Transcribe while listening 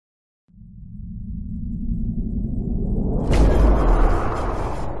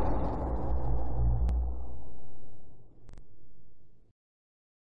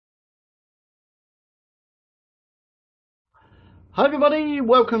Hi everybody,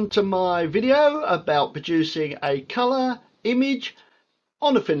 welcome to my video about producing a colour image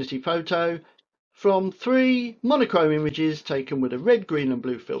on Affinity Photo from 3 monochrome images taken with a red, green and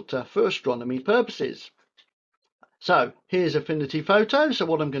blue filter for astronomy purposes. So here's Affinity Photo. So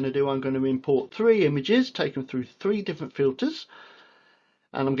what I'm going to do, I'm going to import 3 images taken through 3 different filters,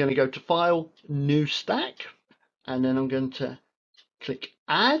 and I'm going to go to File, New Stack, and then I'm going to click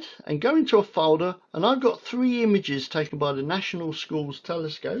Add and go into a folder, and I've got 3 images taken by the National Schools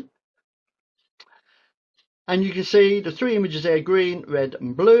Telescope, and you can see the 3 images there, green, red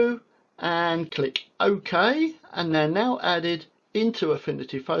and blue, and click OK, and they're now added into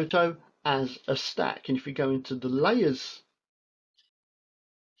Affinity Photo as a stack. And if you go into the layers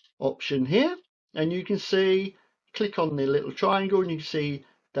option here, and you can see, click on the little triangle and you can see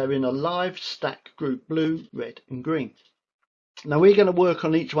they're in a live stack group, blue, red and green. Now we're going to work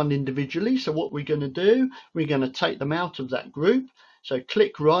on each one individually. So what we're going to do, we're going to take them out of that group. So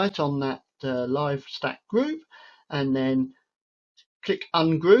click right on that live stack group and then click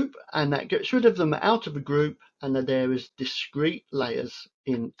ungroup, and that gets rid of them out of a group, and then there is discrete layers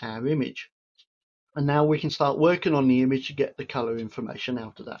in our image. And now we can start working on the image to get the color information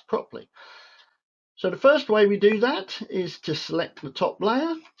out of that properly. So the first way we do that is to select the top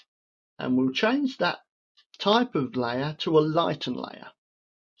layer, and we'll change that type of layer to a lighten layer.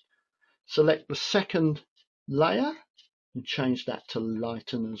 Select the second layer and change that to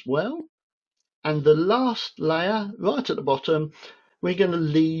lighten as well. And the last layer right at the bottom, we're going to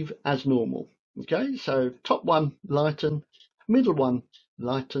leave as normal. Okay, so top one lighten, middle one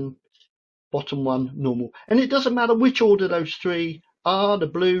lighten, bottom one normal. And it doesn't matter which order those 3 are, the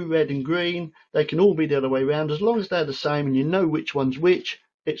blue, red and green, they can all be the other way around. As long as they're the same and you know which one's which,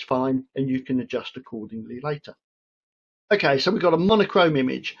 it's fine, and you can adjust accordingly later. Okay, so we've got a monochrome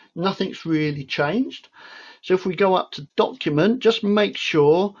image. Nothing's really changed. So if we go up to document, just make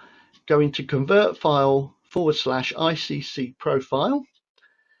sure, go into convert file /ICC profile,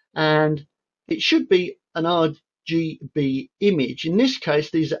 and it should be an RGB image. In this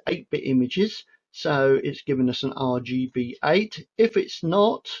case, these are 8-bit images, so it's given us an RGB 8. If it's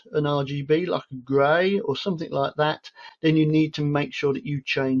not an RGB, like a grey or something like that, then you need to make sure that you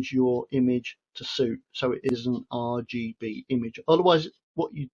change your image to suit, so it is an RGB image. Otherwise,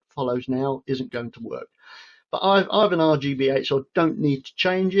 what you follows now isn't going to work. But I've an RGB 8, so I don't need to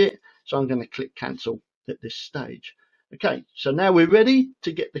change it. So I'm going to click cancel at this stage. Okay, so now we're ready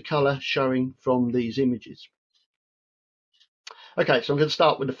to get the color showing from these images. Okay, so I'm going to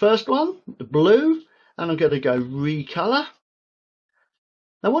start with the first one, the blue, and I'm going to go recolor.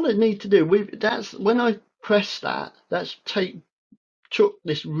 Now what I need to do, that's when I press that, that's took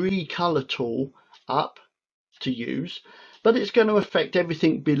this recolor tool up to use, but it's going to affect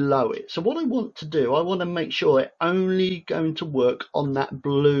everything below it. So what I want to do, I want to make sure it's only going to work on that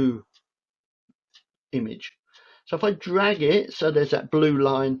blue image. So if I drag it, so there's that blue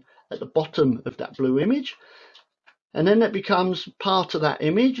line at the bottom of that blue image, and then that becomes part of that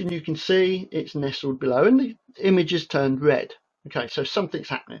image, and you can see it's nestled below and the image is turned red. Okay, so something's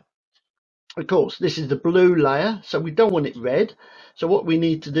happening. Of course, this is the blue layer, so we don't want it red. So what we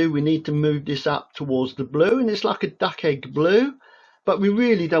need to do, we need to move this up towards the blue, and it's like a duck egg blue, but we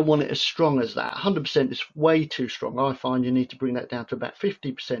really don't want it as strong as that. 100% is way too strong. I find you need to bring that down to about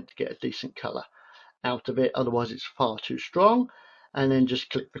 50% to get a decent color out of it, otherwise it's far too strong. And then just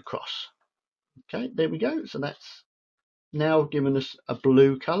click the cross. Okay, there we go. So that's now given us a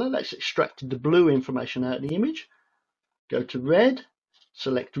blue color. Let's extract the blue information out of the image. Go to red,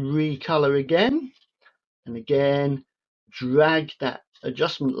 select recolor again, and again drag that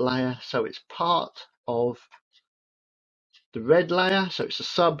adjustment layer so it's part of the red layer, so it's a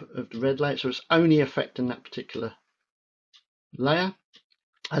sub of the red layer, so it's only affecting that particular layer.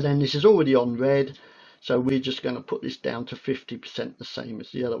 And then this is already on red, so we're just going to put this down to 50%, the same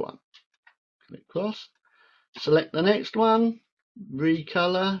as the other one. Click cross, select the next one,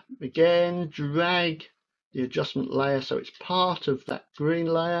 recolor, again drag the adjustment layer so it's part of that green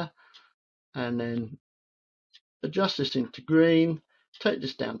layer, and then adjust this into green, take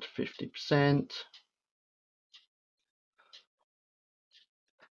this down to 50%,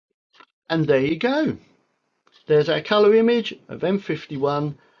 and there you go. There's our color image of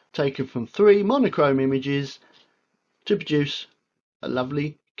M51 taken from 3 monochrome images to produce a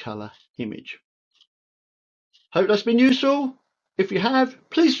lovely color image. Hope that's been useful. If you have,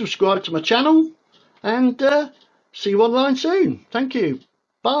 please subscribe to my channel, and see you online soon. Thank you.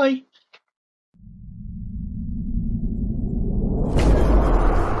 Bye.